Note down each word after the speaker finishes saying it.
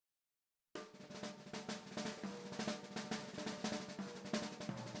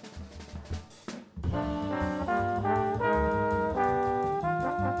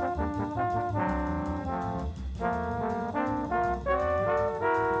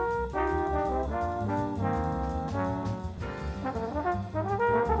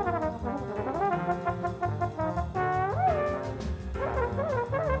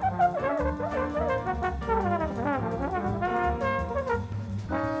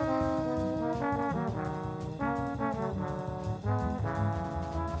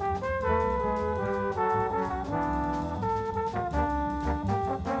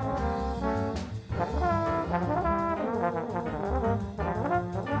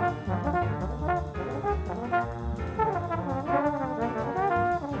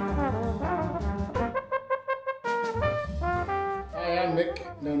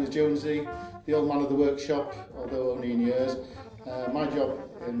Mick, known as Jonesy, the old man of the workshop, although only in years. My job,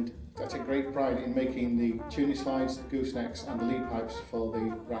 and I take great pride in making the tuning slides, the goosenecks and the lead pipes for the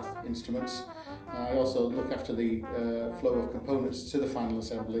Rath instruments. I also look after the flow of components to the final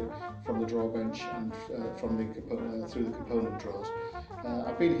assembly from the draw bench and through the component drawers.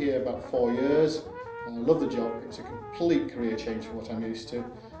 I've been here about 4 years. I love the job. It's a complete career change from what I'm used to.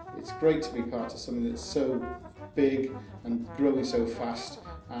 It's great to be part of something that's so big and growing so fast,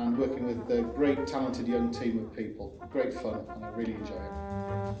 and working with a great talented young team of people. Great fun, and I really enjoy it.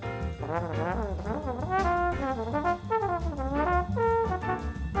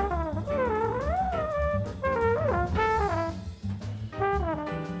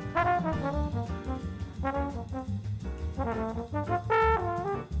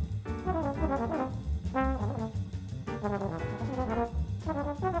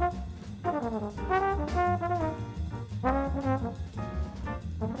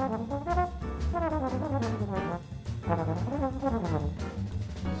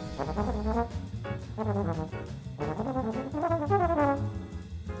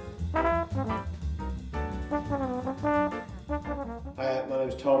 Hi, my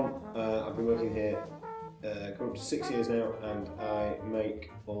name's Tom. I've been working here coming up to 6 years now, and I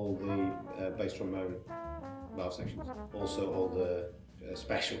make all the bass trombone valve sections, also all the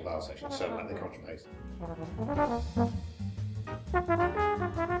special valve sections, so like the contrabass.